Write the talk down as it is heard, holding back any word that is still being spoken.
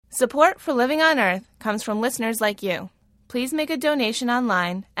Support for Living on Earth comes from listeners like you. Please make a donation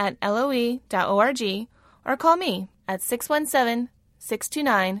online at loe.org or call me at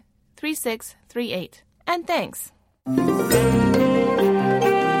 617-629-3638. And thanks.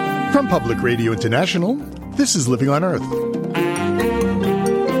 From Public Radio International, this is Living on Earth.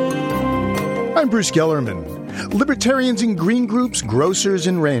 I'm Bruce Gellerman. Libertarians in green groups, grocers,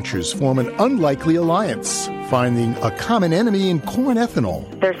 and ranchers form an unlikely alliance, finding a common enemy in corn ethanol.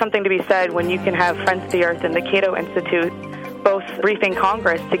 There's something to be said when you can have Friends of the Earth and the Cato Institute both briefing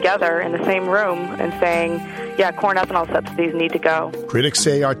Congress together in the same room and saying, yeah, corn ethanol subsidies need to go. Critics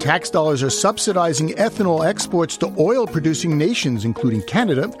say our tax dollars are subsidizing ethanol exports to oil-producing nations, including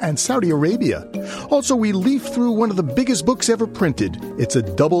Canada and Saudi Arabia. Also, we leaf through one of the biggest books ever printed. It's a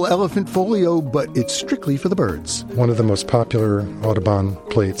double elephant folio, but it's strictly for the birds. One of the most popular Audubon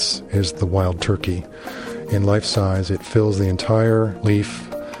plates is the wild turkey. In life size, it fills the entire leaf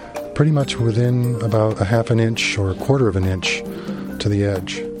pretty much within about a half an inch or a quarter of an inch to the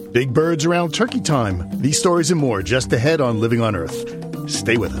edge. Big birds around turkey time. These stories and more just ahead on Living on Earth.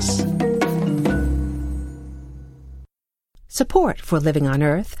 Stay with us. Support for Living on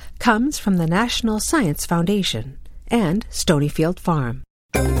Earth comes from the National Science Foundation and Stonyfield Farm.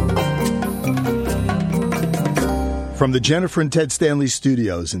 From the Jennifer and Ted Stanley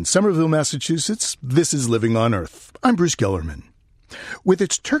Studios in Somerville, Massachusetts, this is Living on Earth. I'm Bruce Gellerman. With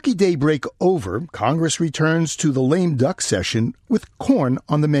its Turkey Day break over, Congress returns to the lame duck session with corn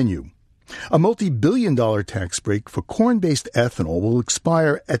on the menu. A multi-billion-dollar tax break for corn-based ethanol will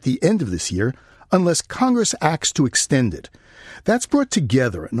expire at the end of this year unless Congress acts to extend it. That's brought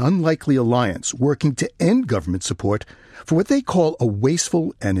together an unlikely alliance working to end government support for what they call a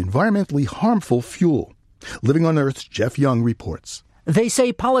wasteful and environmentally harmful fuel. Living on Earth's Jeff Young reports. They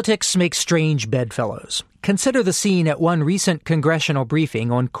say politics make strange bedfellows. Consider the scene at one recent congressional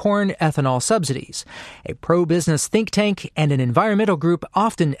briefing on corn ethanol subsidies. A pro-business think tank and an environmental group,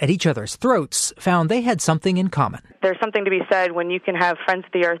 often at each other's throats, found they had something in common. There's something to be said when you can have Friends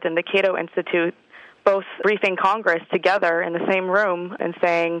of the Earth and the Cato Institute both briefing Congress together in the same room and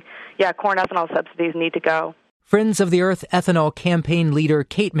saying, yeah, corn ethanol subsidies need to go. Friends of the Earth ethanol campaign leader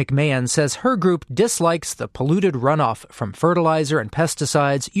Kate McMahon says her group dislikes the polluted runoff from fertilizer and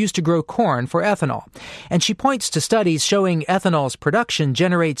pesticides used to grow corn for ethanol. And she points to studies showing ethanol's production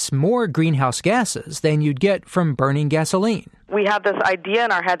generates more greenhouse gases than you'd get from burning gasoline. We have this idea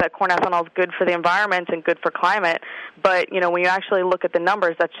in our head that corn ethanol is good for the environment and good for climate, but when you actually look at the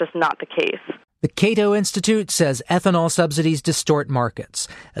numbers, that's just not the case. The Cato Institute says ethanol subsidies distort markets.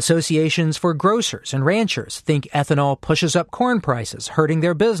 Associations for grocers and ranchers think ethanol pushes up corn prices, hurting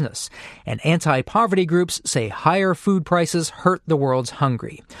their business. And anti-poverty groups say higher food prices hurt the world's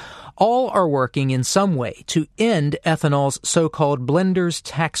hungry. All are working in some way to end ethanol's so-called blender's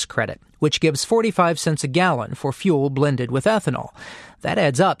tax credit, which gives 45 cents a gallon for fuel blended with ethanol. That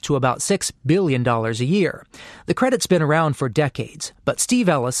adds up to about $6 billion a year. The credit's been around for decades, but Steve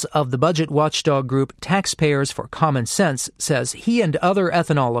Ellis of the budget watchdog group Taxpayers for Common Sense says he and other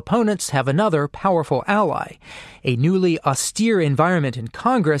ethanol opponents have another powerful ally, a newly austere environment in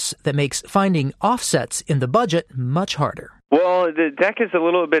Congress that makes finding offsets in the budget much harder. Well, the deck is a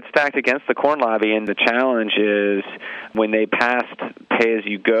little bit stacked against the corn lobby, and the challenge is when they passed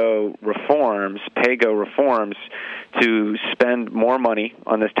pay-as-you-go reforms, pay-go reforms, to spend more money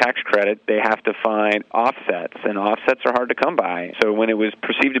on this tax credit, they have to find offsets, and offsets are hard to come by. So when it was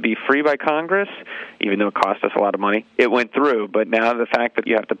perceived to be free by Congress, even though it cost us a lot of money, it went through. But now the fact that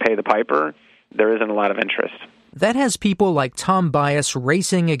you have to pay the piper, there isn't a lot of interest. That has people like Tom Bias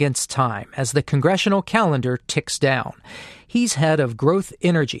racing against time as the congressional calendar ticks down. He's head of Growth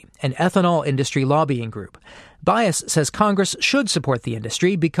Energy, an ethanol industry lobbying group. Bias says Congress should support the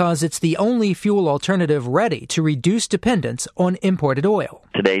industry because it's the only fuel alternative ready to reduce dependence on imported oil.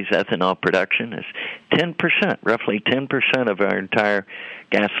 Today's ethanol production is 10%, roughly 10% of our entire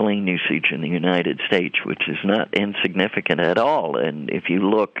gasoline usage in the United States, which is not insignificant at all. And if you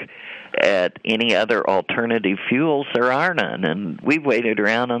look at any other alternative fuels, there are none. And we've waited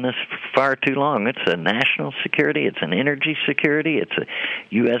around on this far too long. It's a national security, it's an energy security, it's a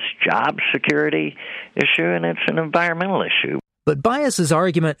U.S. job security issue, and it's an environmental issue. But Bias's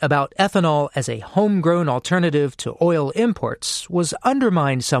argument about ethanol as a homegrown alternative to oil imports was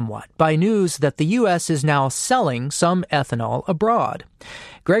undermined somewhat by news that the U.S. is now selling some ethanol abroad.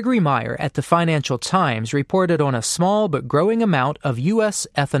 Gregory Meyer at the Financial Times reported on a small but growing amount of U.S.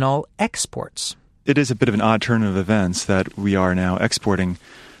 ethanol exports. It is a bit of an odd turn of events that we are now exporting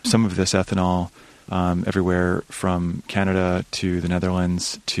some of this ethanol everywhere from Canada to the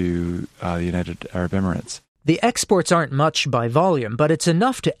Netherlands to the United Arab Emirates. The exports aren't much by volume, but it's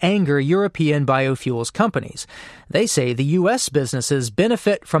enough to anger European biofuels companies. They say the U.S. businesses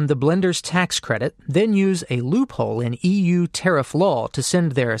benefit from the blender's tax credit, then use a loophole in EU tariff law to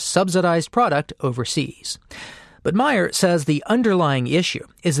send their subsidized product overseas. But Meyer says the underlying issue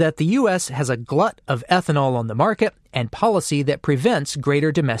is that the U.S. has a glut of ethanol on the market and policy that prevents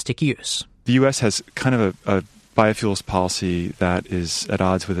greater domestic use. The U.S. has kind of a biofuels policy that is at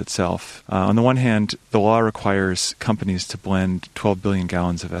odds with itself. On the one hand, the law requires companies to blend 12 billion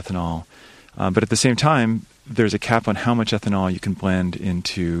gallons of ethanol. But at the same time, there's a cap on how much ethanol you can blend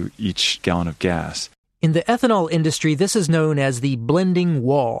into each gallon of gas. In the ethanol industry, this is known as the blending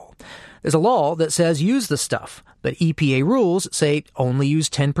wall. There's a law that says use the stuff, but EPA rules say only use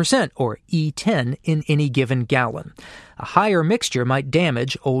 10% or E10 in any given gallon. A higher mixture might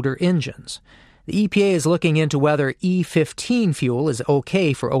damage older engines. The EPA is looking into whether E15 fuel is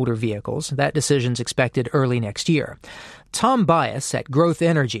okay for older vehicles. That decision's expected early next year. Tom Bias at Growth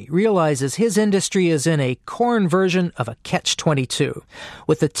Energy realizes his industry is in a corn version of a catch-22.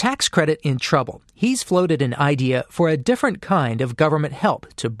 With the tax credit in trouble, he's floated an idea for a different kind of government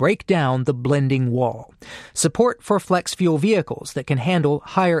help to break down the blending wall. Support for flex fuel vehicles that can handle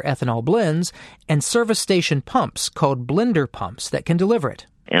higher ethanol blends and service station pumps called blender pumps that can deliver it.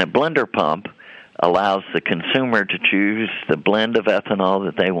 And a blender pump allows the consumer to choose the blend of ethanol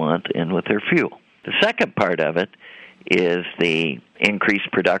that they want in with their fuel. The second part of it is the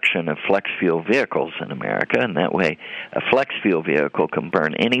increased production of flex fuel vehicles in America, and that way a flex fuel vehicle can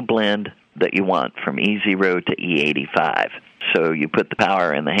burn any blend that you want from E0 to E85. So you put the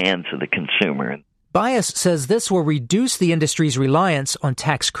power in the hands of the consumer. Bias says this will reduce the industry's reliance on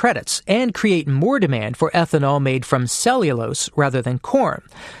tax credits and create more demand for ethanol made from cellulose rather than corn.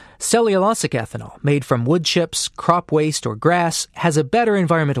 Cellulosic ethanol, made from wood chips, crop waste, or grass, has a better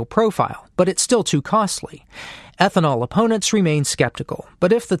environmental profile, but it's still too costly. Ethanol opponents remain skeptical,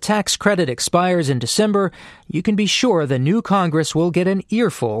 but if the tax credit expires in December, you can be sure the new Congress will get an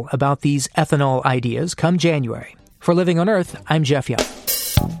earful about these ethanol ideas come January. For Living on Earth, I'm Jeff Young.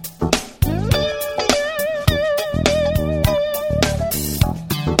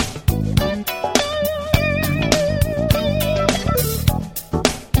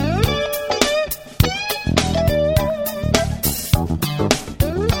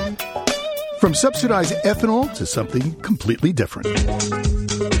 From subsidized ethanol to something completely different.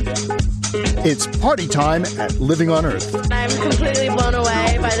 It's party time at Living on Earth. I'm completely blown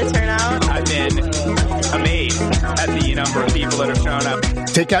away by the turnout. I've been amazed at the number of people that have shown up.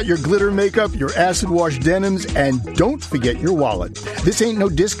 Take out your glitter makeup, your acid-wash denims, and don't forget your wallet. This ain't no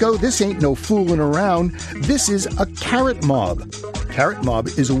disco. This ain't no fooling around. This is a carrot mob. Carrot Mob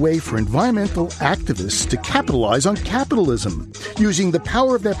is a way for environmental activists to capitalize on capitalism, using the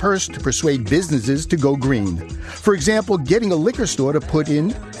power of their purse to persuade businesses to go green. For example, getting a liquor store to put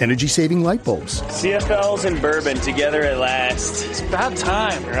in energy-saving light bulbs. CFLs and bourbon together at last. It's about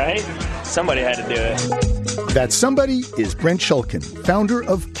time, right? Somebody had to do it. That somebody is Brent Shulkin, founder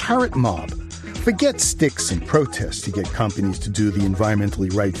of Carrot Mob. Forget sticks and protests to get companies to do the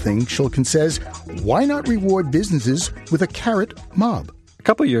environmentally right thing, Shulkin says. Why not reward businesses with a carrot mob? A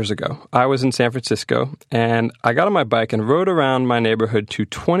couple years ago, I was in San Francisco, and I got on my bike and rode around my neighborhood to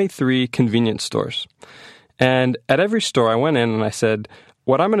 23 convenience stores. And at every store, I went in and I said,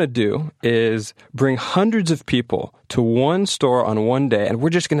 what I'm going to do is bring hundreds of people to one store on one day, and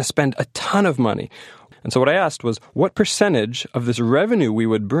we're just going to spend a ton of money. And so what I asked was, what percentage of this revenue we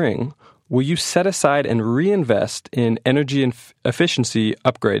would bring will you set aside and reinvest in energy and efficiency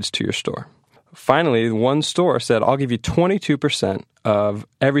upgrades to your store? Finally, one store said, I'll give you 22% of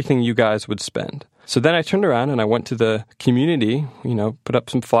everything you guys would spend. So then I turned around and I went to the community, put up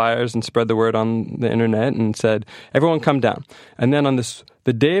some flyers and spread the word on the internet and said, everyone come down. And then on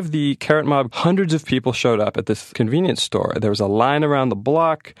the day of the Carrot Mob, hundreds of people showed up at this convenience store. There was a line around the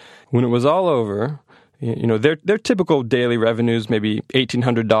block. When it was all over, their typical daily revenues, maybe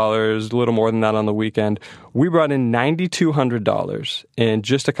 $1,800, a little more than that on the weekend. We brought in $9,200 in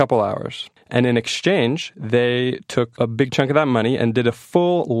just a couple hours. And in exchange, they took a big chunk of that money and did a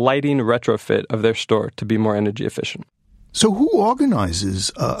full lighting retrofit of their store to be more energy efficient. So who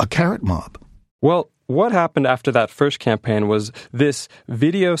organizes a Carrot Mob? Well, what happened after that first campaign was this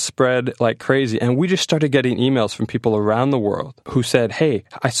video spread like crazy, and we just started getting emails from people around the world who said, hey,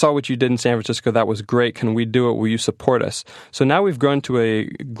 I saw what you did in San Francisco. That was great. Can we do it? Will you support us? So now we've grown to a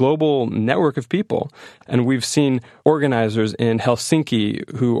global network of people, and we've seen organizers in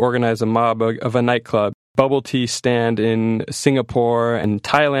Helsinki who organize a mob of a nightclub. bubble tea stand in Singapore and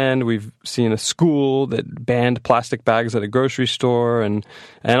Thailand. We've seen a school that banned plastic bags at a grocery store and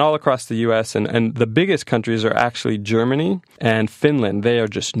all across the U.S. And the biggest countries are actually Germany and Finland. They are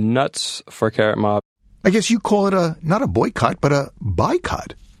just nuts for Carrotmob. I guess you call it not a boycott, but a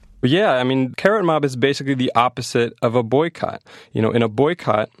buycott. Yeah, I mean, Carrotmob is basically the opposite of a boycott. You know, in a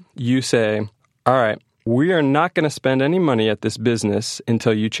boycott, you say, all right, we are not going to spend any money at this business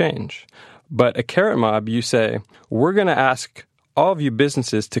until you change. But a Carrotmob, you say, we're going to ask all of you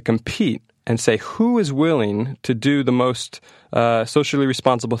businesses to compete and say who is willing to do the most socially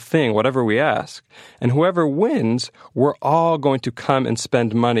responsible thing, whatever we ask. And whoever wins, we're all going to come and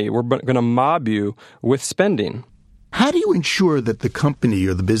spend money. We're going to mob you with spending. How do you ensure that the company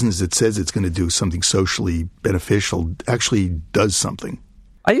or the business that says it's going to do something socially beneficial actually does something?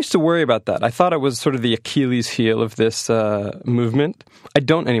 I used to worry about that. I thought it was sort of the Achilles heel of this movement. I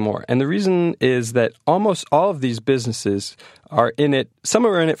don't anymore. And the reason is that almost all of these businesses are in it. Some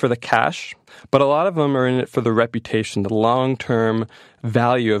are in it for the cash, but a lot of them are in it for the reputation, the long-term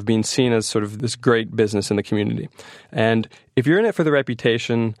value of being seen as sort of this great business in the community. And if you're in it for the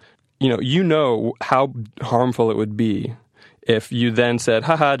reputation, you know how harmful it would be if you then said,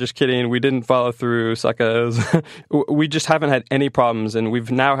 haha, just kidding, we didn't follow through, suckers. We just haven't had any problems, and we've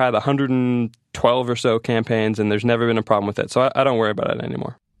now had 112 or so campaigns, and there's never been a problem with it. So I don't worry about it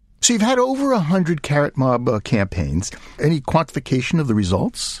anymore. So you've had over 100 Carrotmob campaigns. Any quantification of the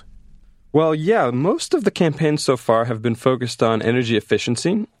results? Well, yeah, most of the campaigns so far have been focused on energy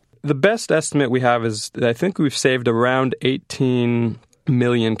efficiency. The best estimate we have is that I think we've saved around 18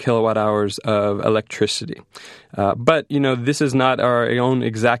 million kilowatt hours of electricity. But, this is not our own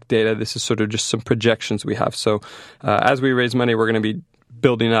exact data. This is sort of just some projections we have. So as we raise money, we're going to be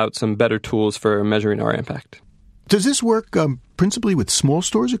building out some better tools for measuring our impact. Does this work principally with small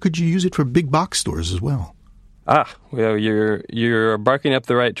stores, or could you use it for big box stores as well? Well, you're barking up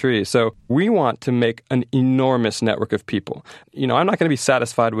the right tree. So we want to make an enormous network of people. I'm not going to be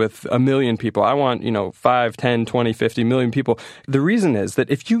satisfied with 1 million people. I want, 5, 10, 20, 50 million people. The reason is that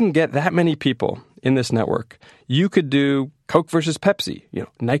if you can get that many people in this network, you could do Coke versus Pepsi,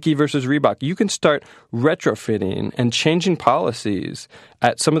 Nike versus Reebok. You can start retrofitting and changing policies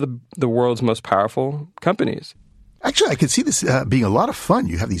at some of the world's most powerful companies. Actually, I could see this being a lot of fun.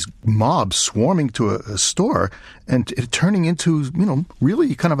 You have these mobs swarming to a store and it turning into,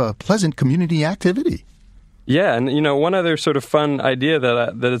 really kind of a pleasant community activity. Yeah, and, one other sort of fun idea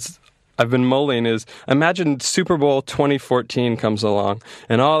I've been mulling is, imagine Super Bowl 2014 comes along,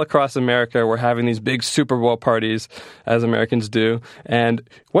 and all across America we're having these big Super Bowl parties, as Americans do. And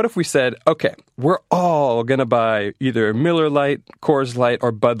what if we said, okay, we're all going to buy either Miller Lite, Coors Light,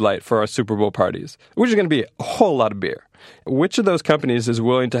 or Bud Light for our Super Bowl parties, which is going to be a whole lot of beer. Which of those companies is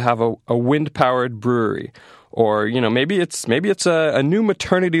willing to have a wind-powered brewery? Or, maybe it's a new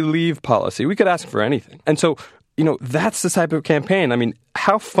maternity leave policy. We could ask for anything. And so, that's the type of campaign. I mean,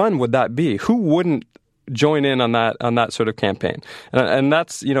 how fun would that be? Who wouldn't join in on that sort of campaign? And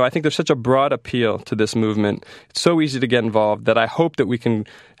that's, I think there's such a broad appeal to this movement. It's so easy to get involved that I hope that we can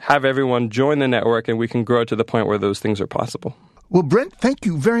have everyone join the network and we can grow to the point where those things are possible. Well, Brent, thank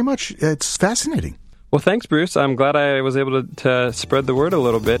you very much. It's fascinating. Well, thanks, Bruce. I'm glad I was able to spread the word a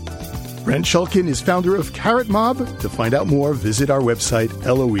little bit. Brent Shulkin is founder of Carrotmob. To find out more, visit our website,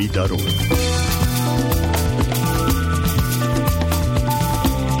 loe.org.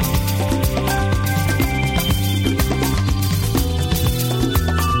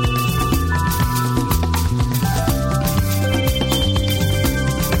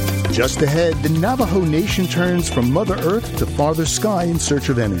 Just ahead, the Navajo Nation turns from Mother Earth to farther sky in search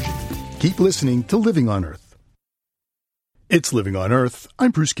of energy. Keep listening to Living on Earth. It's Living on Earth. I'm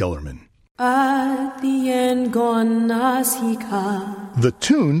Bruce Gellerman. The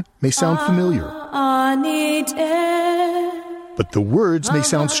tune may sound familiar, but the words may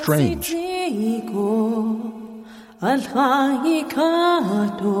sound strange.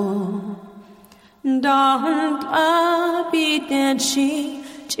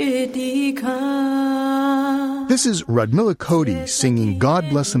 This is Radmilla Cody singing God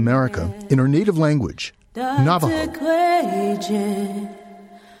Bless America in her native language, Navajo.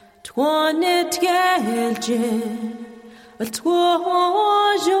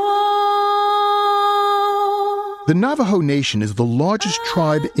 The Navajo Nation is the largest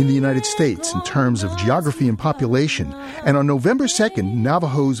tribe in the United States in terms of geography and population, and on November 2nd,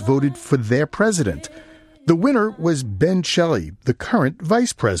 Navajos voted for their president. The winner was Ben Shelley, the current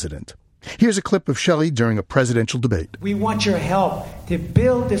vice president. Here's a clip of Shelley during a presidential debate. We want your help to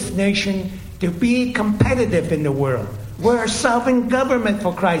build this nation to be competitive in the world. We're a sovereign government,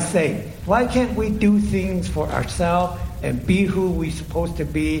 for Christ's sake. Why can't we do things for ourselves and be who we're supposed to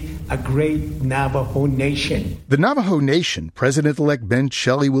be, a great Navajo nation? The Navajo Nation President-elect Ben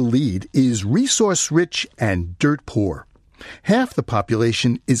Shelley will lead is resource-rich and dirt-poor. Half the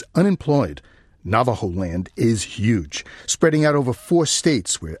population is unemployed. Navajo land is huge, spreading out over 4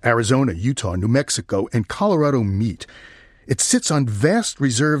 states where Arizona, Utah, New Mexico, and Colorado meet. It sits on vast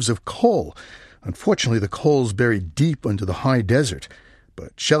reserves of coal. Unfortunately, the coal's buried deep under the high desert.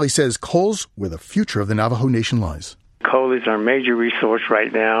 But Shelley says coal's where the future of the Navajo Nation lies. Coal is our major resource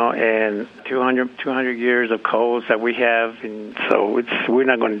right now, and 200 years of coals that we have, and so we're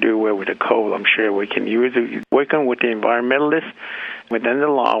not going to do away with the coal. I'm sure we can use it. Working with the environmentalists, within the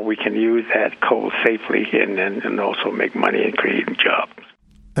law, we can use that coal safely and also make money and create jobs.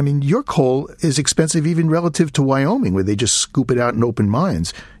 I mean, your coal is expensive even relative to Wyoming, where they just scoop it out in open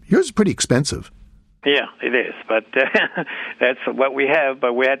mines. Yours is pretty expensive. Yeah, it is, but that's what we have,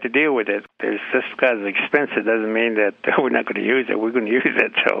 but we have to deal with it. It's just because it's expensive doesn't mean that we're not going to use it. We're going to use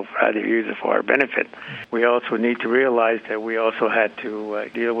it, so rather use it for our benefit. We also need to realize that we also had to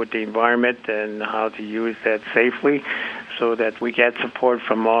deal with the environment and how to use that safely so that we get support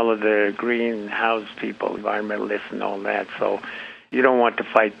from all of the greenhouse people, environmentalists and all that. So you don't want to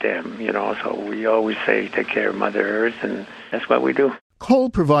fight them, so we always say take care of Mother Earth, and that's what we do. Coal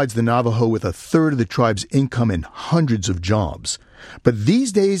provides the Navajo with a third of the tribe's income and hundreds of jobs. But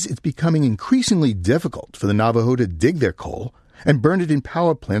these days, it's becoming increasingly difficult for the Navajo to dig their coal and burn it in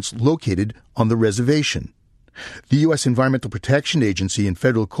power plants located on the reservation. The U.S. Environmental Protection Agency and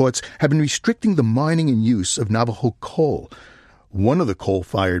federal courts have been restricting the mining and use of Navajo coal. One of the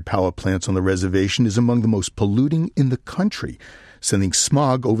coal-fired power plants on the reservation is among the most polluting in the country, sending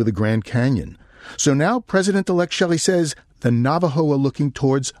smog over the Grand Canyon. So now President-elect Shelley says the Navajo are looking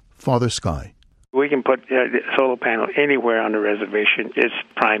towards farther sky. We can put solar panel anywhere on the reservation. It's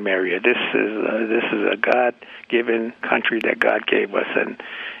prime area. This is a God-given country that God gave us,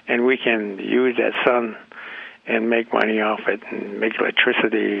 and we can use that sun and make money off it and make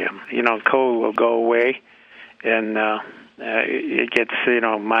electricity. Coal will go away, and it gets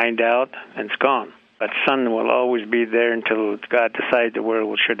mined out and it's gone. But sun will always be there until God decides the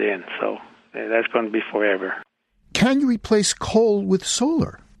world should end. So that's going to be forever. Can you replace coal with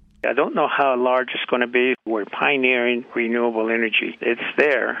solar? I don't know how large it's going to be. We're pioneering renewable energy. It's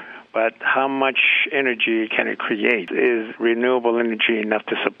there, but how much energy can it create? Is renewable energy enough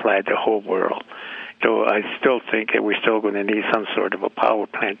to supply the whole world? So I still think that we're still going to need some sort of a power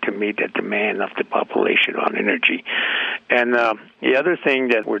plant to meet the demand of the population on energy. And the other thing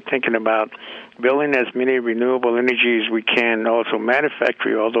that we're thinking about, building as many renewable energy as we can, also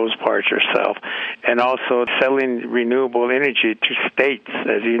manufacturing all those parts ourselves, and also selling renewable energy to states.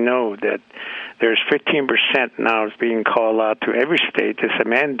 As you know, that there's 15% now is being called out to every state. It's a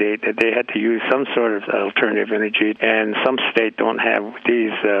mandate that they had to use some sort of alternative energy, and some states don't have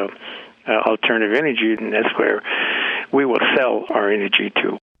these alternative energy, and that's where we will sell our energy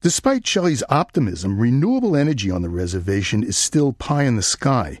to. Despite Shelley's optimism, renewable energy on the reservation is still pie in the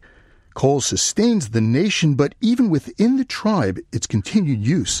sky. Coal sustains the nation, but even within the tribe, its continued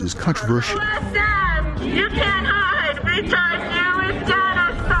use is controversial. Listen, you can't hide because you is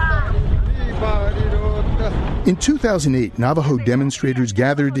genocide. In 2008, Navajo demonstrators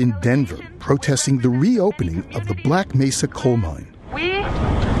gathered in Denver, protesting the reopening of the Black Mesa coal mine. We,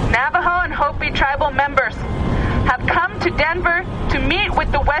 Navajo and Hopi tribal members, have come to Denver to meet with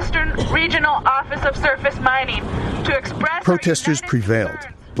the Western Regional Office of Surface Mining to express... Protesters prevailed.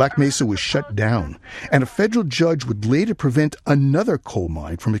 Black Mesa was shut down, and a federal judge would later prevent another coal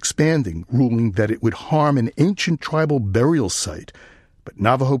mine from expanding, ruling that it would harm an ancient tribal burial site. But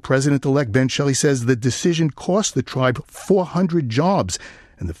Navajo President-elect Ben Shelley says the decision cost the tribe 400 jobs,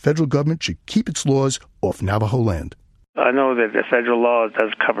 and the federal government should keep its laws off Navajo land. I know that the federal law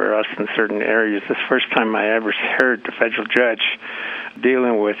does cover us in certain areas. This is the first time I ever heard the federal judge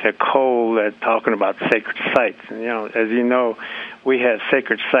dealing with a coal talking about sacred sites. And, as you know, we have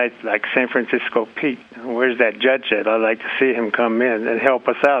sacred sites like San Francisco Peak. Where's that judge at? I'd like to see him come in and help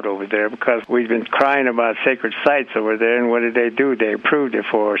us out over there, because we've been crying about sacred sites over there, and what did they do? They approved it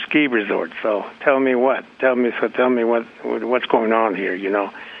for a ski resort. So tell me what? Tell me what's going on here,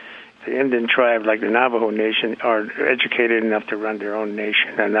 The Indian tribe, like the Navajo Nation, are educated enough to run their own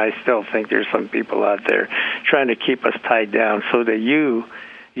nation. And I still think there's some people out there trying to keep us tied down so that you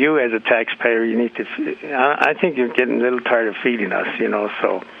as a taxpayer, you need to... I think you're getting a little tired of feeding us,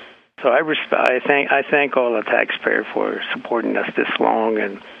 So I thank all the taxpayers for supporting us this long,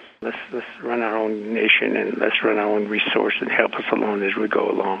 and let's run our own nation, and let's run our own resource and help us along as we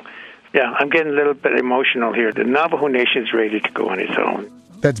go along. Yeah, I'm getting a little bit emotional here. The Navajo Nation's ready to go on its own.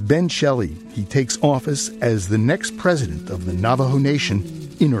 That's Ben Shelley. He takes office as the next president of the Navajo Nation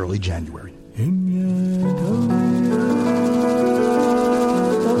in early January.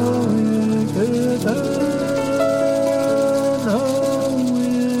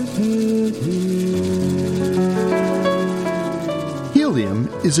 Helium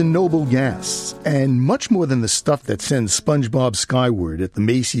is a noble gas, and much more than the stuff that sends SpongeBob skyward at the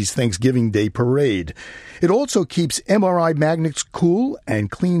Macy's Thanksgiving Day Parade. It also keeps MRI magnets cool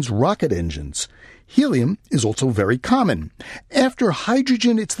and cleans rocket engines. Helium is also very common. After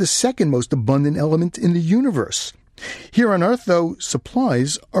hydrogen, it's the second most abundant element in the universe. Here on Earth, though,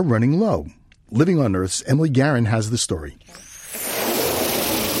 supplies are running low. Living on Earth's Emily Guerin has the story.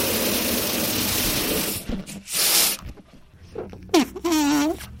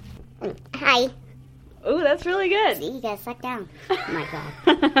 Hi. Ooh, that's really good. See, you gotta suck down. Oh my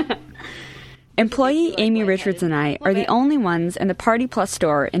God. Employee Amy Richards and I are the only ones in the Party Plus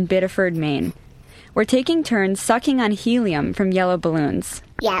store in Biddeford, Maine. We're taking turns sucking on helium from yellow balloons.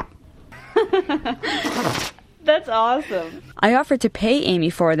 Yeah. That's awesome. I offered to pay Amy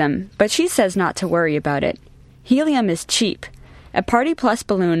for them, but she says not to worry about it. Helium is cheap. A Party Plus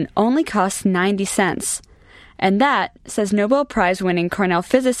balloon only costs 90 cents. And that, says Nobel Prize-winning Cornell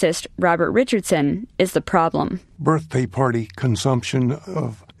physicist Robert Richardson, is the problem. Birthday party consumption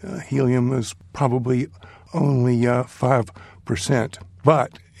of helium is probably only 5%,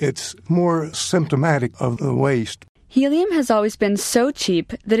 but it's more symptomatic of the waste. Helium has always been so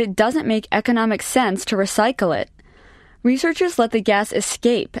cheap that it doesn't make economic sense to recycle it. Researchers let the gas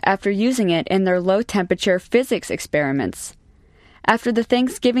escape after using it in their low-temperature physics experiments. After the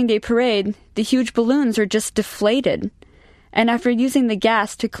Thanksgiving Day parade, the huge balloons are just deflated. And after using the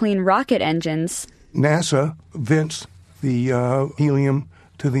gas to clean rocket engines, NASA vents the helium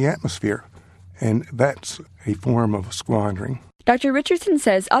to the atmosphere, and that's a form of squandering. Dr. Richardson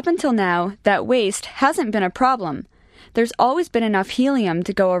says up until now, that waste hasn't been a problem. There's always been enough helium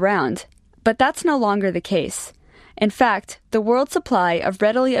to go around, but that's no longer the case. In fact, the world supply of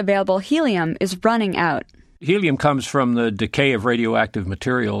readily available helium is running out. Helium comes from the decay of radioactive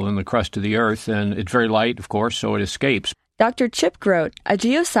material in the crust of the Earth, and it's very light, of course, so it escapes. Dr. Chip Grote, a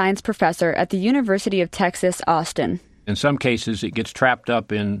geoscience professor at the University of Texas, Austin. In some cases, it gets trapped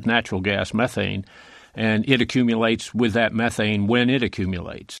up in natural gas methane, and it accumulates with that methane when it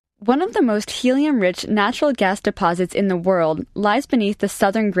accumulates. One of the most helium-rich natural gas deposits in the world lies beneath the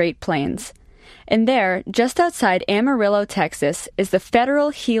southern Great Plains. And there, just outside Amarillo, Texas, is the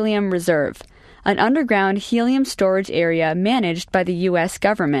Federal Helium Reserve, an underground helium storage area managed by the U.S.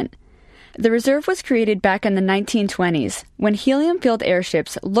 government. The reserve was created back in the 1920s, when helium-fueled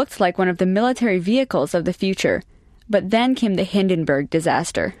airships looked like one of the military vehicles of the future. But then came the Hindenburg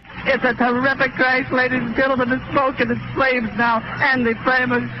disaster. It's a terrific crash, ladies and gentlemen. The smoke and the flames now, and the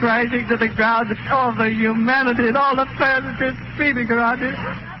flame is crashing to the ground. All the humanity and all the passengers screaming around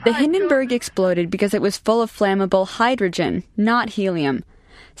here. The Hindenburg exploded because it was full of flammable hydrogen, not helium.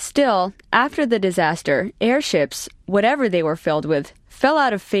 Still, after the disaster, airships, whatever they were filled with, fell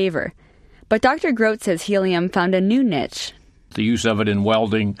out of favor. But Dr. Grote says helium found a new niche. The use of it in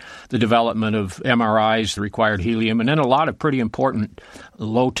welding, the development of MRIs required helium, and then a lot of pretty important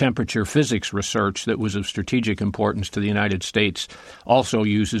low-temperature physics research that was of strategic importance to the United States also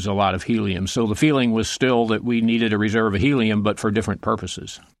uses a lot of helium. So the feeling was still that we needed a reserve of helium, but for different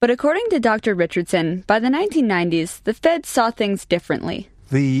purposes. But according to Dr. Richardson, by the 1990s, the Fed saw things differently.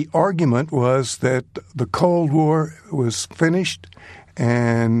 The argument was that the Cold War was finished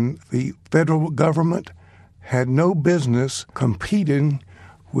and the federal government had no business competing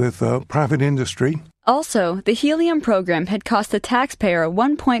with private industry. Also, the helium program had cost the taxpayer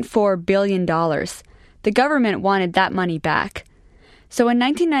 $1.4 billion. The government wanted that money back. So in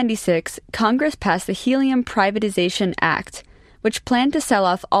 1996, Congress passed the Helium Privatization Act, which planned to sell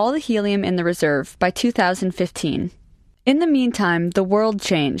off all the helium in the reserve by 2015. In the meantime, the world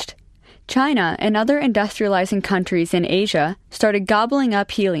changed. China and other industrializing countries in Asia started gobbling up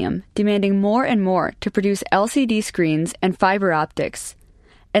helium, demanding more and more to produce LCD screens and fiber optics.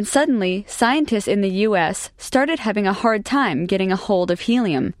 And suddenly, scientists in the U.S. started having a hard time getting a hold of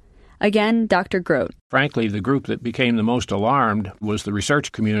helium. Again, Dr. Grote. Frankly, the group that became the most alarmed was the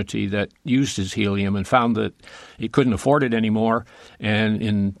research community that uses helium and found that it couldn't afford it anymore, and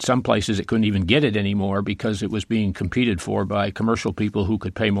in some places it couldn't even get it anymore because it was being competed for by commercial people who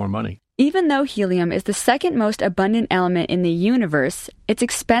could pay more money. Even though helium is the second most abundant element in the universe, it's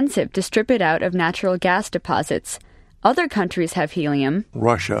expensive to strip it out of natural gas deposits. Other countries have helium.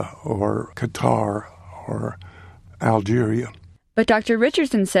 Russia or Qatar or Algeria. But Dr.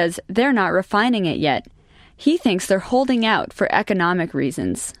 Richardson says they're not refining it yet. He thinks they're holding out for economic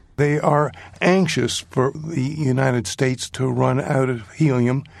reasons. They are anxious for the United States to run out of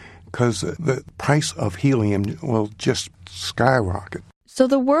helium because the price of helium will just skyrocket. So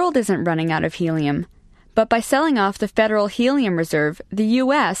the world isn't running out of helium. But by selling off the Federal Helium Reserve, the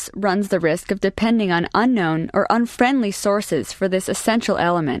U.S. runs the risk of depending on unknown or unfriendly sources for this essential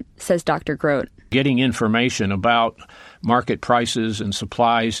element, says Dr. Grote. Getting information about market prices and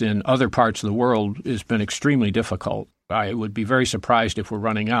supplies in other parts of the world has been extremely difficult. I would be very surprised if we're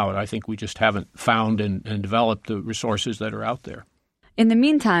running out. I think we just haven't found and developed the resources that are out there. In the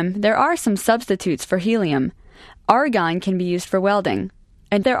meantime, there are some substitutes for helium. Argon can be used for welding.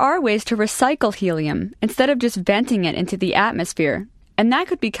 And there are ways to recycle helium instead of just venting it into the atmosphere, and that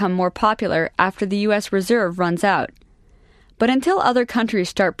could become more popular after the U.S. reserve runs out. But until other countries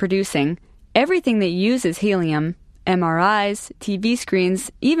start producing, everything that uses helium, MRIs, TV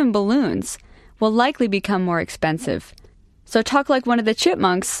screens, even balloons, will likely become more expensive. So talk like one of the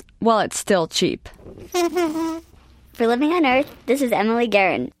chipmunks while it's still cheap. For Living on Earth, this is Emily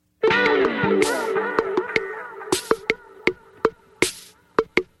Guerin.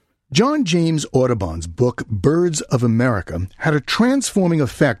 John James Audubon's book, Birds of America, had a transforming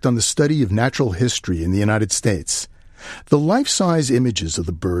effect on the study of natural history in the United States. The life-size images of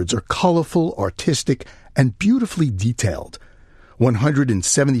the birds are colorful, artistic, and beautifully detailed.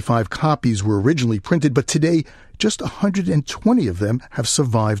 175 copies were originally printed, but today just 120 of them have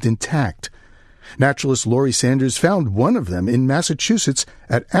survived intact. Naturalist Laurie Sanders found one of them in Massachusetts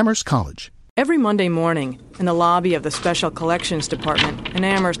at Amherst College. Every Monday morning, in the lobby of the Special Collections Department in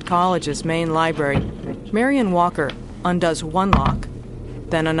Amherst College's main library, Marion Walker undoes one lock,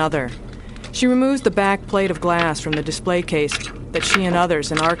 then another. She removes the back plate of glass from the display case that she and others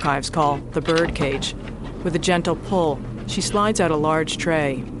in archives call the bird cage. With a gentle pull, she slides out a large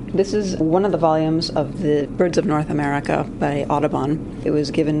tray. This is one of the volumes of the Birds of North America by Audubon. It was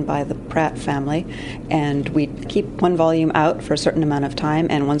given by the Pratt family, and we keep one volume out for a certain amount of time,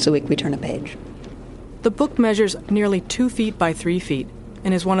 and once a week we turn a page. The book measures nearly 2 feet by 3 feet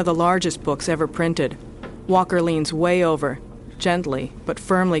and is one of the largest books ever printed. Walker leans way over, gently but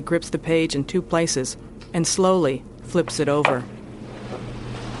firmly grips the page in 2 places, and slowly flips it over.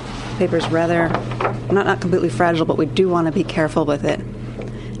 The paper's rather, not completely fragile, but we do want to be careful with it.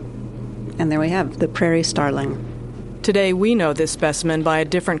 And there we have the prairie starling. Today we know this specimen by a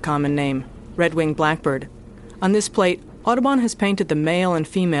different common name, red-winged blackbird. On this plate, Audubon has painted the male and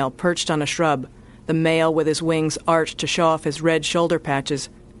female perched on a shrub, the male with his wings arched to show off his red shoulder patches,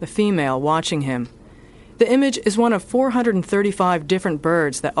 the female watching him. The image is one of 435 different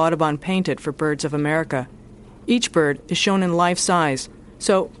birds that Audubon painted for Birds of America. Each bird is shown in life size,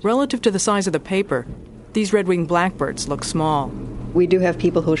 so relative to the size of the paper, these red-winged blackbirds look small. We do have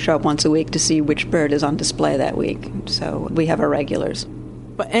people who show up once a week to see which bird is on display that week, so we have our regulars.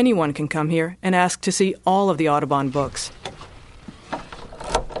 But anyone can come here and ask to see all of the Audubon books.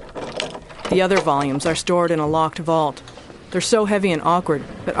 The other volumes are stored in a locked vault. They're so heavy and awkward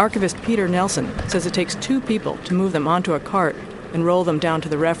that archivist Peter Nelson says it takes 2 people to move them onto a cart and roll them down to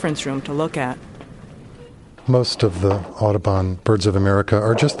the reference room to look at. Most of the Audubon Birds of America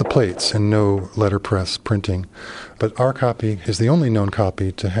are just the plates and no letterpress printing. But our copy is the only known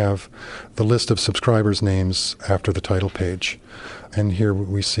copy to have the list of subscribers' names after the title page. And here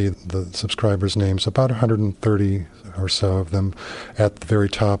we see the subscribers' names, about 130 or so of them. At the very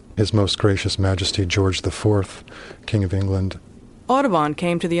top, His Most Gracious Majesty George IV, King of England. Audubon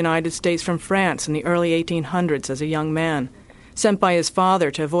came to the United States from France in the early 1800s as a young man, sent by his father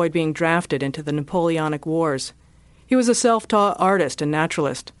to avoid being drafted into the Napoleonic Wars. He was a self-taught artist and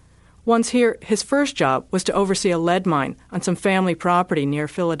naturalist. Once here, his first job was to oversee a lead mine on some family property near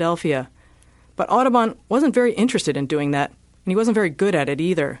Philadelphia. But Audubon wasn't very interested in doing that, and he wasn't very good at it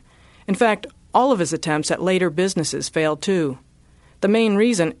either. In fact, all of his attempts at later businesses failed too. The main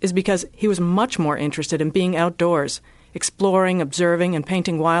reason is because he was much more interested in being outdoors, exploring, observing, and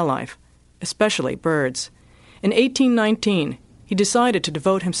painting wildlife, especially birds. In 1819, he decided to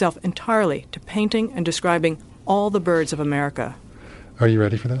devote himself entirely to painting and describing all the birds of America. Are you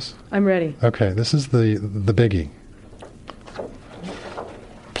ready for this? I'm ready. Okay, this is the biggie.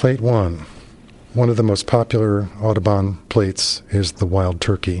 Plate 1. One of the most popular Audubon plates is the wild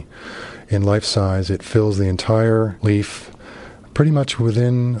turkey. In life size, it fills the entire leaf pretty much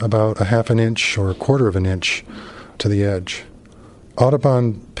within about a half an inch or a quarter of an inch to the edge.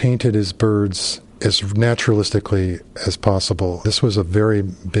 Audubon painted his birds as naturalistically as possible. This was a very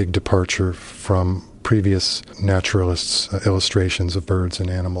big departure from previous naturalists' illustrations of birds and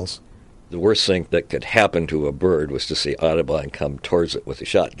animals. The worst thing that could happen to a bird was to see Audubon come towards it with a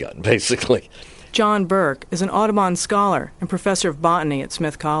shotgun, basically. John Burke is an Audubon scholar and professor of botany at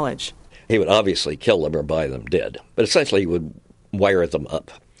Smith College. He would obviously kill them or buy them dead, but essentially he would wire them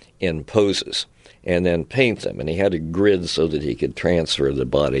up in poses and then paint them, and he had a grid so that he could transfer the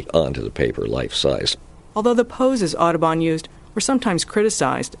body onto the paper life-size. Although the poses Audubon used were sometimes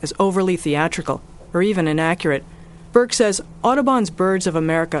criticized as overly theatrical or even inaccurate, Burke says Audubon's Birds of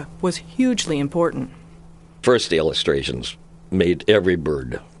America was hugely important. First, the illustrations made every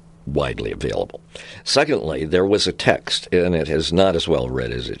bird widely available. Secondly, there was a text, and it is not as well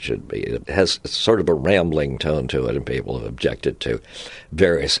read as it should be. It has sort of a rambling tone to it, and people have objected to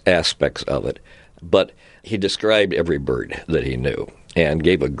various aspects of it. But he described every bird that he knew and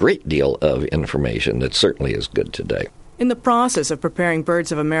gave a great deal of information that certainly is good today. In the process of preparing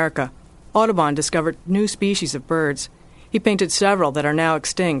Birds of America, Audubon discovered new species of birds. He painted several that are now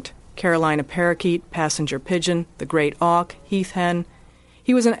extinct: Carolina parakeet, passenger pigeon, the great auk, heath hen.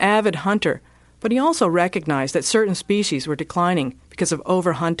 He was an avid hunter, but he also recognized that certain species were declining because of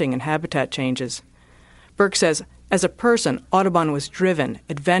overhunting and habitat changes. Burke says, as a person, Audubon was driven,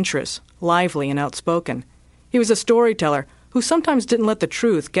 adventurous, lively, and outspoken. He was a storyteller who sometimes didn't let the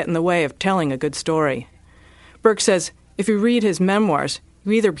truth get in the way of telling a good story. Burke says, if you read his memoirs,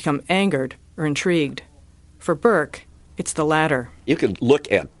 you either become angered or intrigued. For Burke, it's the latter. You could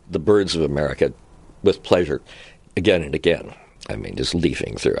look at the Birds of America with pleasure again and again. I mean, just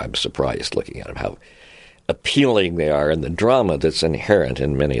leafing through, I'm surprised looking at them, how appealing they are and the drama that's inherent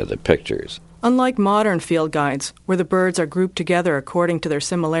in many of the pictures. Unlike modern field guides, where the birds are grouped together according to their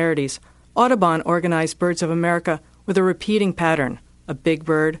similarities, Audubon organized Birds of America with a repeating pattern: a big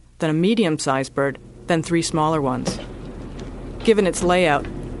bird, then a medium-sized bird, then 3 smaller ones. Given its layout,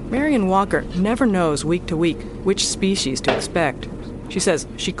 Marion Walker never knows week to week which species to expect. She says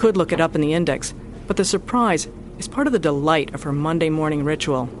she could look it up in the index, but the surprise is part of the delight of her Monday morning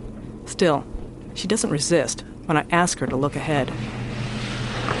ritual. Still, she doesn't resist when I ask her to look ahead.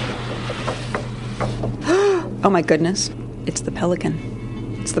 Oh my goodness, it's the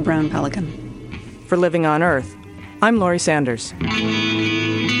pelican. It's the brown pelican. For Living on Earth, I'm Laurie Sanders.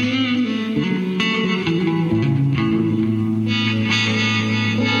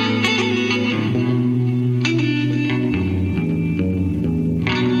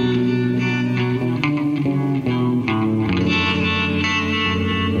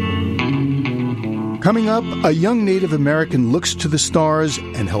 Coming up, a young Native American looks to the stars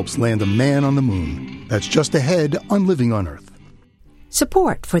and helps land a man on the moon. That's just ahead on Living on Earth.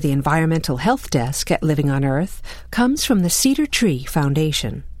 Support for the Environmental Health Desk at Living on Earth comes from the Cedar Tree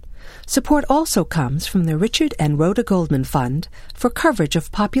Foundation. Support also comes from the Richard and Rhoda Goldman Fund for coverage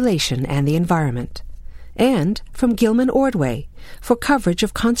of population and the environment, and from Gilman Ordway for coverage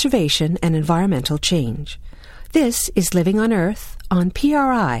of conservation and environmental change. This is Living on Earth on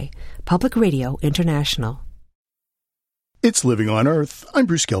PRI, Public Radio International. It's Living on Earth. I'm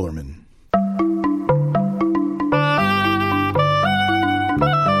Bruce Gellerman.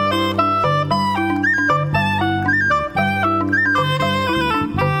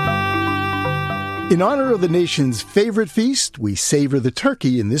 In honor of the nation's favorite feast, we savor the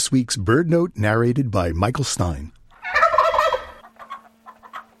turkey in this week's BirdNote narrated by Michael Stein.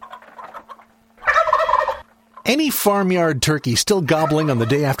 Any farmyard turkey still gobbling on the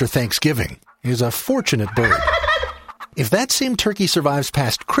day after Thanksgiving is a fortunate bird. If that same turkey survives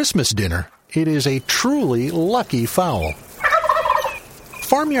past Christmas dinner, it is a truly lucky fowl.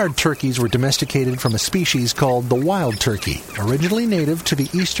 Farmyard turkeys were domesticated from a species called the wild turkey, originally native to the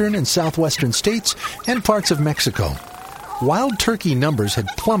eastern and southwestern states and parts of Mexico. Wild turkey numbers had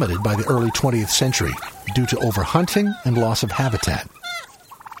plummeted by the early 20th century due to overhunting and loss of habitat.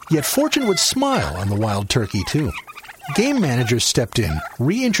 Yet fortune would smile on the wild turkey, too. Game managers stepped in,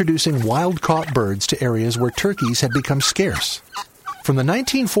 reintroducing wild-caught birds to areas where turkeys had become scarce. From the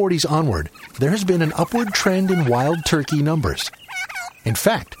 1940s onward, there has been an upward trend in wild turkey numbers. In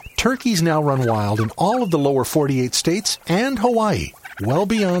fact, turkeys now run wild in all of the lower 48 states and Hawaii, well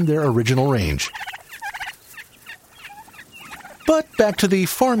beyond their original range. But back to the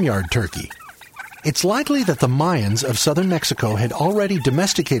farmyard turkey. It's likely that the Mayans of southern Mexico had already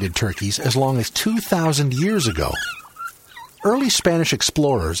domesticated turkeys as long as 2,000 years ago. Early Spanish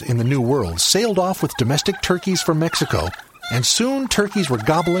explorers in the New World sailed off with domestic turkeys from Mexico, and soon turkeys were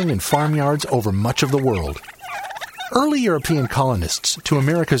gobbling in farmyards over much of the world. Early European colonists to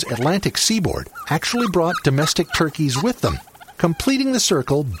America's Atlantic seaboard actually brought domestic turkeys with them, completing the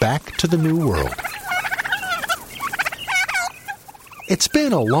circle back to the New World. It's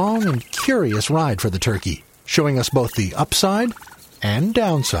been a long and curious ride for the turkey, showing us both the upside and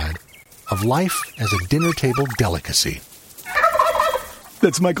downside of life as a dinner table delicacy.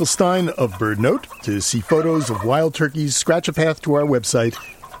 That's Michael Stein of BirdNote. To see photos of wild turkeys, scratch a path to our website,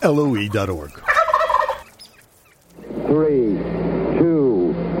 LOE.org. 3,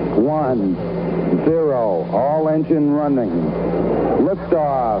 2, 1, 0. All engine running.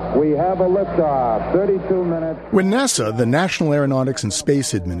 Liftoff. We have a liftoff. 32 minutes. When NASA, the National Aeronautics and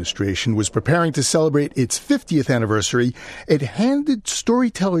Space Administration, was preparing to celebrate its 50th anniversary, it handed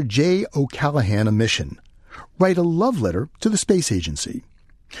storyteller Jay O'Callahan a mission: write a love letter to the space agency.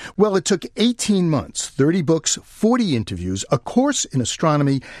 Well, it took 18 months, 30 books, 40 interviews, a course in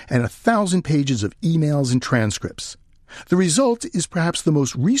astronomy, and 1,000 pages of emails and transcripts. The result is perhaps the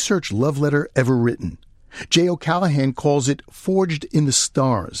most researched love letter ever written. Jay O'Callahan calls it Forged in the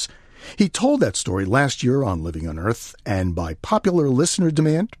Stars. He told that story last year on Living on Earth, and by popular listener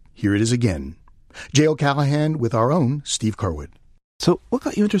demand, here it is again. Jay O'Callahan with our own Steve Curwood. So what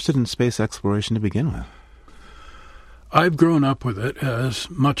got you interested in space exploration to begin with? I've grown up with it, as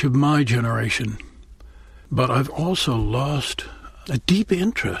much of my generation, but I've also lost a deep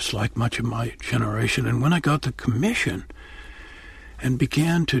interest, like much of my generation. And when I got the commission and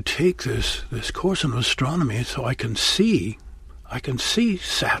began to take this course in astronomy so I can see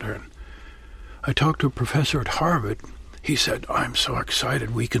Saturn, I talked to a professor at Harvard. He said, "I'm so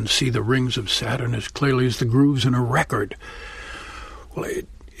excited we can see the rings of Saturn as clearly as the grooves in a record." Well,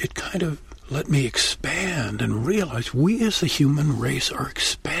 it kind of let me expand and realize we as the human race are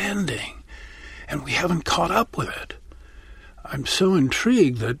expanding, and we haven't caught up with it. I'm so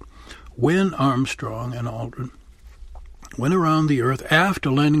intrigued that when Armstrong and Aldrin went around the Earth after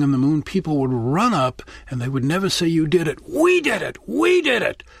landing on the moon, people would run up and they would never say, "You did it, we did it, we did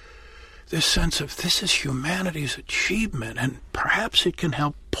it." This sense of this is humanity's achievement, and perhaps it can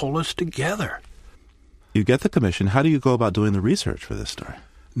help pull us together. You get the commission. How do you go about doing the research for this story?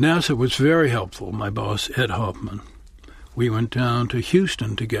 NASA was very helpful, my boss, Ed Hoffman. We went down to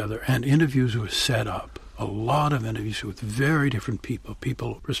Houston together, and interviews were set up. A lot of interviews with very different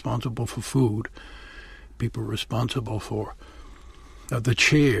people responsible for food, people responsible for the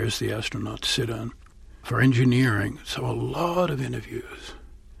chairs the astronauts sit on, for engineering. So a lot of interviews.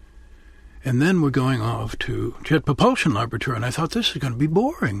 And then we're going off to Jet Propulsion Laboratory, and I thought, this is going to be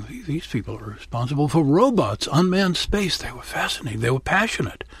boring. These people are responsible for robots, unmanned space. They were fascinating. They were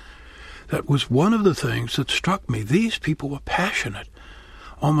passionate. That was one of the things that struck me. These people were passionate.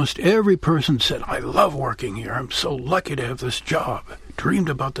 Almost every person said, "I love working here. I'm so lucky to have this job. I dreamed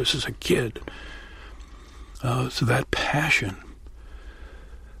about this as a kid." So that passion,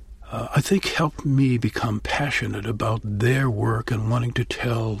 I think, helped me become passionate about their work and wanting to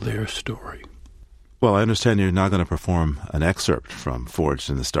tell their story. Well, I understand you're now going to perform an excerpt from Forged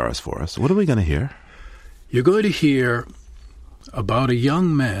in the Stars for us. What are we going to hear? You're going to hear about a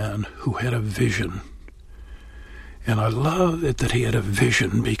young man who had a vision. And I love it that he had a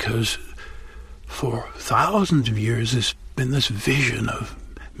vision, because for thousands of years there's been this vision of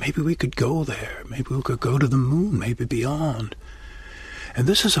maybe we could go there, maybe we could go to the moon, maybe beyond. And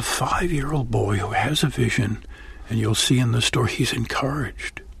this is a 5-year-old boy who has a vision, and you'll see in the story he's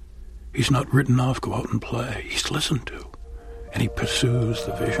encouraged. He's not written off, go out and play. He's listened to, and he pursues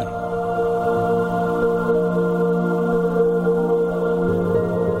the vision.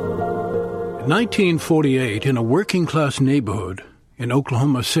 In 1948, in a working-class neighborhood in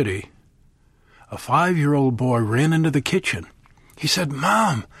Oklahoma City, a 5-year-old boy ran into the kitchen. He said,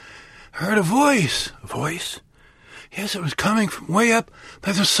 "Mom, I heard a voice." "A voice?" "Yes, it was coming from way up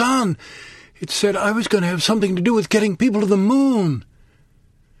by the sun. It said I was going to have something to do with getting people to the moon."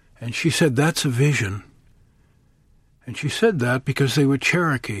 And she said, "That's a vision." And she said that because they were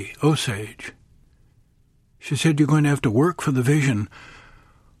Cherokee, Osage. She said, "You're going to have to work for the vision."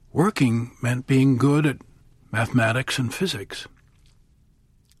 Working meant being good at mathematics and physics.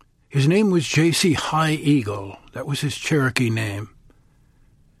 His name was J.C. High Eagle. That was his Cherokee name.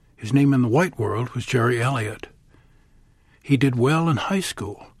 His name in the white world was Jerry Elliott. He did well in high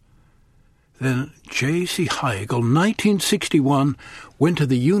school. Then J.C. High Eagle, 1961, went to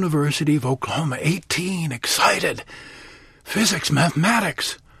the University of Oklahoma, 18, excited. Physics,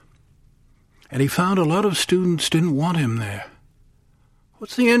 mathematics. And he found a lot of students didn't want him there.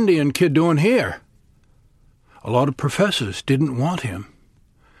 "What's the Indian kid doing here?" A lot of professors didn't want him.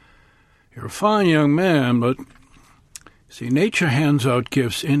 "You're a fine young man, but see, nature hands out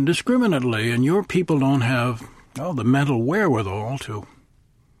gifts indiscriminately, and your people don't have the mental wherewithal to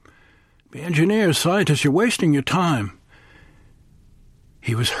be engineers, scientists. You're wasting your time."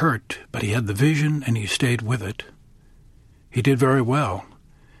 He was hurt, but he had the vision, and he stayed with it. He did very well.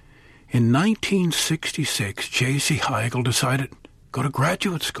 In 1966, J.C. High Eagle decided, go to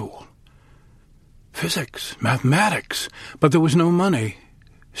graduate school. physics, mathematics, but there was no money.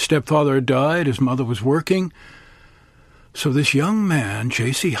 Stepfather had died, his mother was working. So this young man,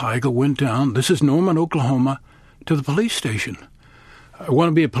 J.C. Heigl, went down, this is Norman, Oklahoma, to the police station. I want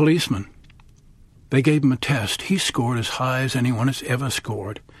to be a policeman. They gave him a test. He scored as high as anyone has ever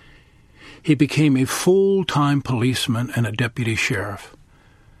scored. He became a full-time policeman and a deputy sheriff.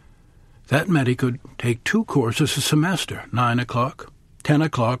 That meant he could take 2 courses a semester, 9 o'clock. 10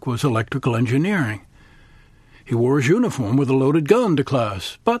 o'clock was electrical engineering. He wore his uniform with a loaded gun to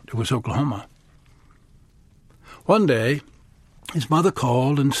class, but it was Oklahoma. One day, his mother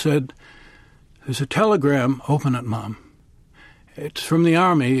called and said, "There's a telegram. Open it, Mom. It's from the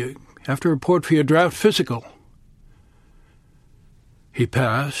Army. You have to report for your draft physical." He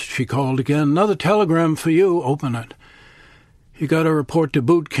passed. She called again. "Another telegram for you. Open it. You got to report to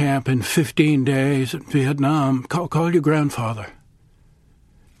boot camp in 15 days at Vietnam. Call your grandfather."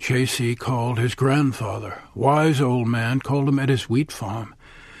 J.C. called his grandfather. Wise old man, called him at his wheat farm.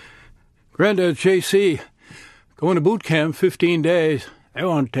 "Granddad, J.C., going to boot camp 15 days. They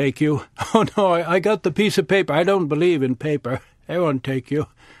won't take you." "Oh, no, I got the piece of paper. I don't believe in paper. They won't take you.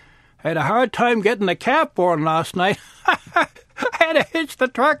 I had a hard time getting the cap on last night. I had to hitch the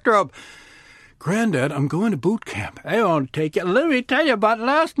tractor up." "Granddad, I'm going to boot camp. They won't take you. Let me tell you about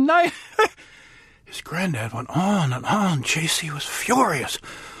last night." His granddad went on and on. J.C. was furious.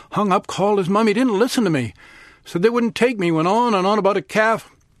 Hung up, called his mom. He didn't listen to me. Said they wouldn't take me. Went on and on about a calf.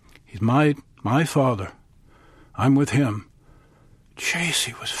 "He's my father. I'm with him."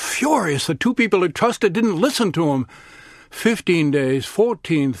 J.C. was furious. The 2 people he trusted didn't listen to him. 15 days,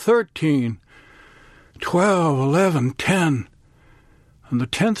 14, 13, 12, 11, 10. On the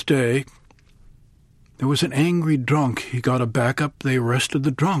 10th day, there was an angry drunk. He got a backup. They arrested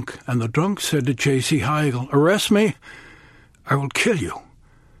the drunk. And the drunk said to J.C. Heigl, "Arrest me, I will kill you."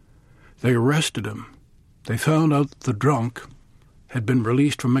 They arrested him. They found out the drunk had been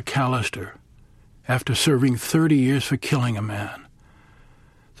released from McAllister after serving 30 years for killing a man.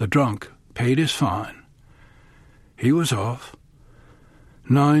 The drunk paid his fine. He was off.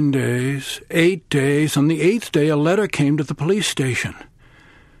 9 days, 8 days. On the 8th day, a letter came to the police station.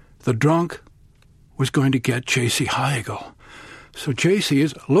 The drunk was going to get J.C. Heigl. So J.C.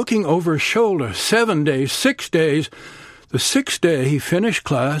 is looking over his shoulder. 7 days, 6 days. The 6th day, he finished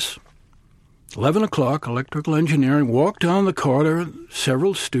class. 11 o'clock, electrical engineering, walked down the corridor.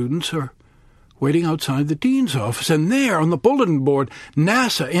 Several students are waiting outside the dean's office. And there, on the bulletin board,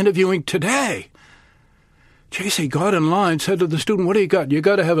 NASA interviewing today. J.C. got in line, said to the student, "What do you got? You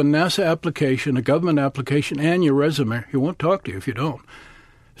got to have a NASA application, a government application, and your resume. He won't talk to you if you don't."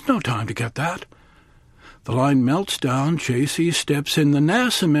 There's no time to get that. The line melts down. J.C. steps in. The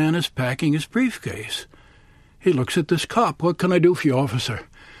NASA man is packing his briefcase. He looks at this cop. "What can I do for you, officer?"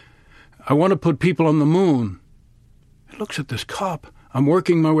 "I want to put people on the moon." He looks at this cop. "I'm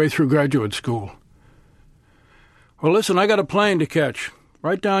working my way through graduate school." "Well, listen, I got a plane to catch.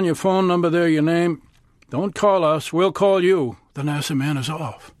 Write down your phone number there, your name. Don't call us. We'll call you." The NASA man is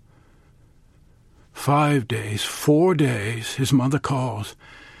off. 5 days, 4 days, his mother calls.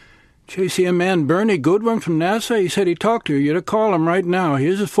 "J.C., a man, Bernie Goodwin from NASA, he said he talked to you. You're to call him right now.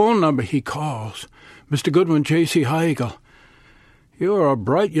 Here's his phone number." He calls. "Mr. Goodwin, J.C. Heigl. You're a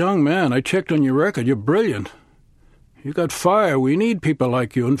bright young man. I checked on your record. You're brilliant. You got fire. We need people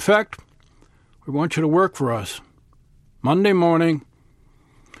like you. In fact, we want you to work for us. Monday morning,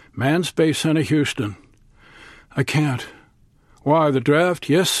 Manned Space Center, Houston." "I can't." "Why, the draft?"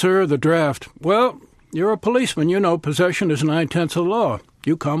 "Yes, sir, the draft." "Well, you're a policeman. You know possession is 9/10 of the law.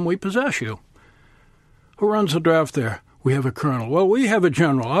 You come, we possess you." "Who runs the draft there?" "We have a colonel." "Well, we have a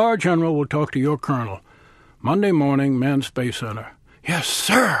general. Our general will talk to your colonel. Monday morning, Manned Space Center." "Yes,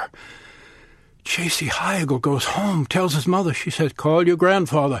 sir." J.C. Heigl goes home, tells his mother. She says, "Call your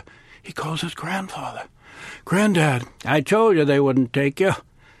grandfather." He calls his grandfather. "Granddad, I told you they wouldn't take you."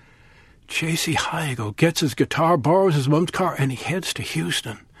 J.C. Heigl gets his guitar, borrows his mom's car, and he heads to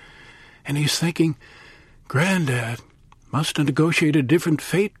Houston. And he's thinking, Granddad must have negotiated a different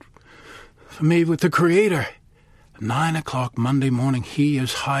fate for me with the Creator. 9 o'clock Monday morning, he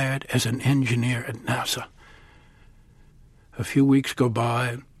is hired as an engineer at NASA. A few weeks go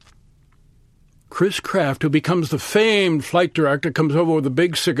by. Chris Kraft, who becomes the famed flight director, comes over with a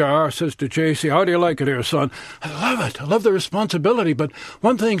big cigar, says to J.C., "How do you like it here, son?" "I love it. I love the responsibility. But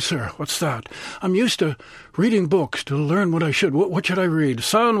one thing, sir." "What's that?" "I'm used to reading books to learn what I should. What should I read?"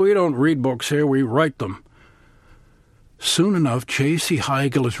 "Son, we don't read books here. We write them." Soon enough, J.C.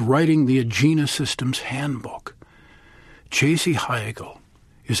 Heigl is writing the Agena Systems Handbook. J.C. Heigl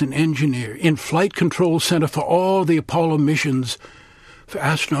is an engineer in Flight Control Center for all the Apollo missions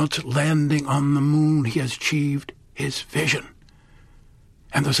astronauts landing on the moon. He has achieved his vision.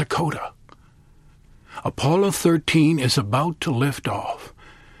 And there's a coda. Apollo 13 is about to lift off.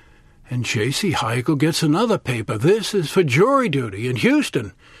 And J.C. Heigl gets another paper. This is for jury duty in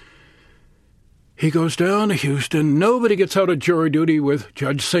Houston. He goes down to Houston. Nobody gets out of jury duty with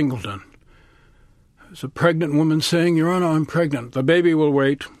Judge Singleton. There's a pregnant woman saying, Your Honor, I'm pregnant. The baby will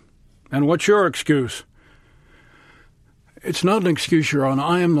wait. And what's your excuse? It's not an excuse, Your Honor.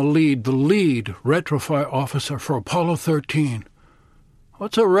 I am the lead retrofire officer for Apollo 13.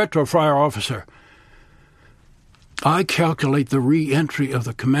 What's a retrofire officer? I calculate the re-entry of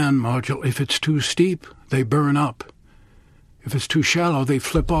the command module. If it's too steep, they burn up. If it's too shallow, they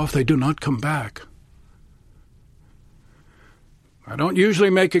flip off. They do not come back. I don't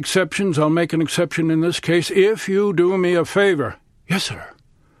usually make exceptions. I'll make an exception in this case if you do me a favor. Yes, sir.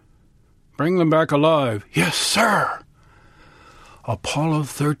 Bring them back alive. Yes, sir. Apollo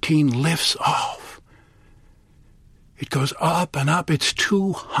 13 lifts off. It goes up and up. It's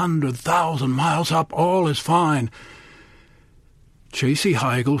 200,000 miles up. All is fine. J.C.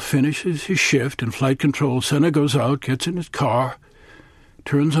 Heigl finishes his shift in Flight Control Center, goes out, gets in his car,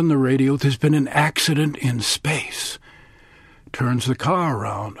 turns on the radio. There's been an accident in space. Turns the car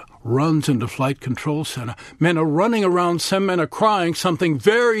around, runs into Flight Control Center. Men are running around. Some men are crying. Something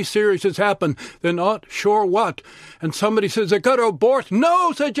very serious has happened. They're not sure what. And somebody says, they've got to abort.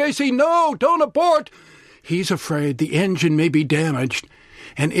 No, said J.C., no, don't abort. He's afraid the engine may be damaged.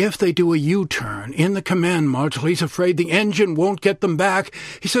 And if they do a U-turn in the command module, he's afraid the engine won't get them back.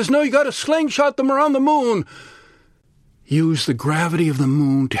 He says, no, you got to slingshot them around the moon. Use the gravity of the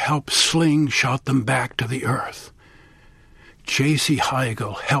moon to help slingshot them back to the Earth. J.C.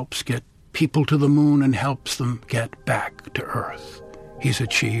 Heigl helps get people to the moon and helps them get back to Earth. He's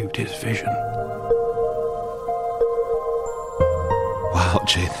achieved his vision. Wow,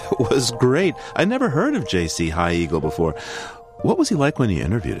 Jay, that was great. I never heard of J.C. Heigl before. What was he like when you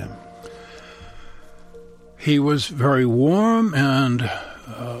interviewed him? He was very warm and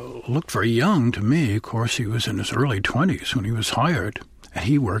looked very young to me. Of course, he was in his early 20s when he was hired. And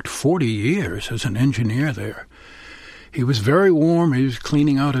he worked 40 years as an engineer there. He was very warm. He was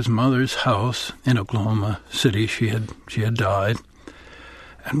cleaning out his mother's house in Oklahoma City. She had died.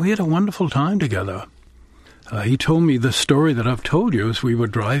 And we had a wonderful time together. He told me the story that I've told you as we were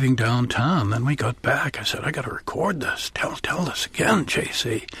driving downtown. Then we got back. I said, I got to record this. Tell this again,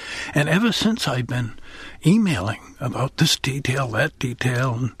 J.C. And ever since I've been emailing about this detail, that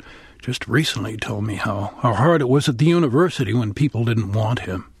detail, and just recently told me how hard it was at the university when people didn't want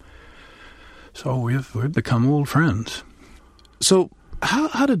him. So we've become old friends. So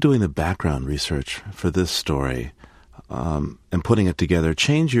how did doing the background research for this story and putting it together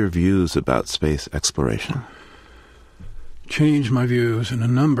change your views about space exploration? Changed my views in a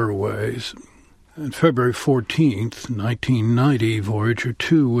number of ways. On February 14th, 1990, Voyager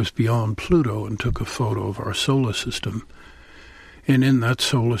 2 was beyond Pluto and took a photo of our solar system. And in that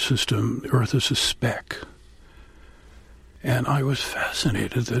solar system, Earth is a speck. And I was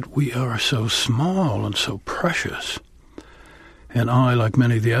fascinated that we are so small and so precious. And I, like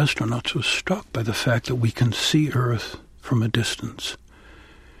many of the astronauts, was struck by the fact that we can see Earth from a distance.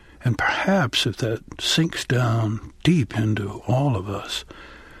 And perhaps if that sinks down deep into all of us,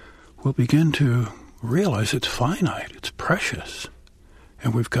 we'll begin to realize it's finite, it's precious,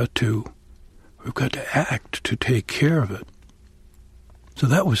 and we've got to act to take care of it. So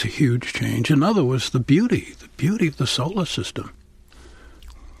that was a huge change. Another was the beauty of the solar system.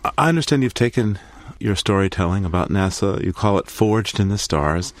 I understand you've taken your storytelling about NASA, you call it Forged in the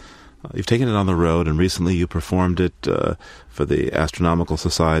Stars. You've taken it on the road, and recently you performed it for the Astronomical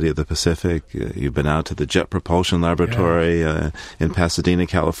Society of the Pacific. You've been out to the Jet Propulsion Laboratory in Pasadena,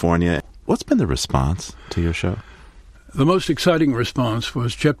 California. What's been the response to your show? The most exciting response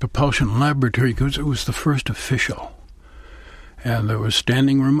was Jet Propulsion Laboratory because it was the first official. And there was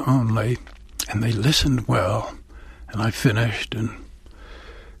standing room only, and they listened well. And I finished, and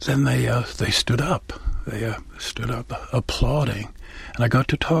then they stood up. They stood up applauding. And I got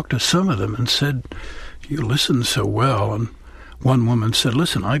to talk to some of them and said, you listened so well. And one woman said,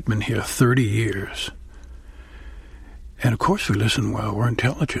 listen, I've been here 30 years. And of course we listen well. We're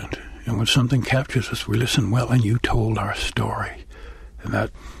intelligent. And when something captures us, we listen well. And you told our story. And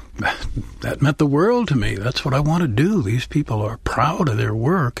that meant the world to me. That's what I want to do. These people are proud of their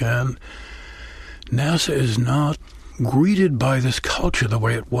work. And NASA is not greeted by this culture the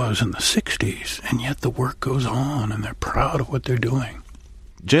way it was in the 60s. And yet the work goes on, and they're proud of what they're doing.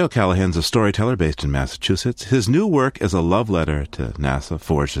 Jay O'Callahan's a storyteller based in Massachusetts. His new work is a love letter to NASA,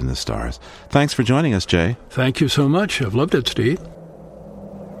 Forged in the Stars. Thanks for joining us, Jay. Thank you so much. I've loved it, Steve.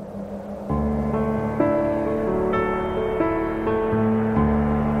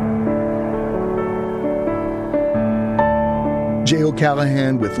 Jay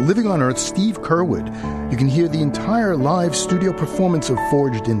O'Callahan with Living on Earth's Steve Curwood. You can hear the entire live studio performance of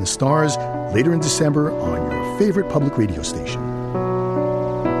Forged in the Stars later in December on your favorite public radio station.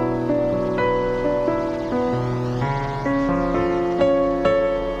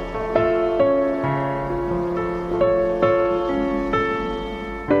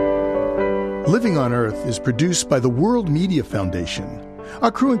 Living on Earth is produced by the World Media Foundation.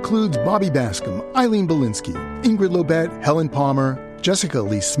 Our crew includes Bobby Bascom, Eileen Belinsky, Ingrid Lobet, Helen Palmer, Jessica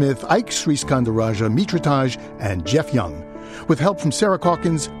Lee Smith, Ike Sriskandaraja, Mitra Taj, and Jeff Young, with help from Sarah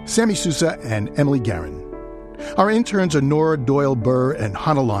Calkins, Sammy Sousa, and Emily Guerin. Our interns are Nora Doyle-Burr and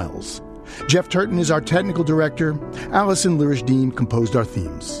Hannah Lyles. Jeff Turton is our technical director. Allison Lirish-Dean composed our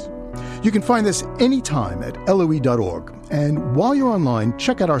themes. You can find us anytime at LOE.org. And while you're online,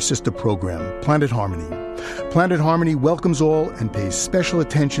 check out our sister program, Planet Harmony. Planet Harmony welcomes all and pays special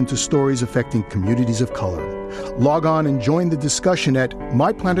attention to stories affecting communities of color. Log on and join the discussion at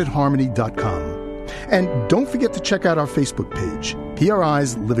myplanetharmony.com. And don't forget to check out our Facebook page,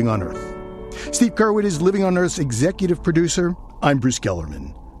 PRI's Living on Earth. Steve Curwood is Living on Earth's executive producer. I'm Bruce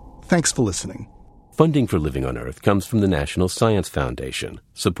Gellerman. Thanks for listening. Funding for Living on Earth comes from the National Science Foundation,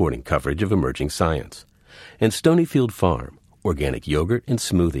 supporting coverage of emerging science, and Stonyfield Farm, organic yogurt and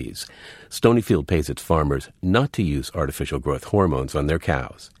smoothies. Stonyfield pays its farmers not to use artificial growth hormones on their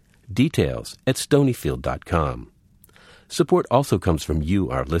cows. Details at stonyfield.com. Support also comes from you,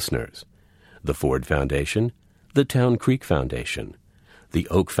 our listeners. The Ford Foundation, the Town Creek Foundation, the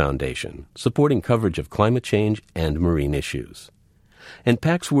Oak Foundation, supporting coverage of climate change and marine issues, and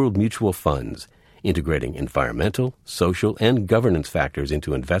Pax World Mutual Funds, integrating environmental, social, and governance factors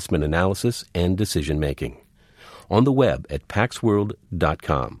into investment analysis and decision-making. On the web at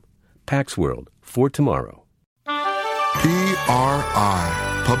paxworld.com. Pax World, for tomorrow.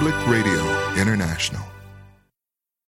 PRI, Public Radio International.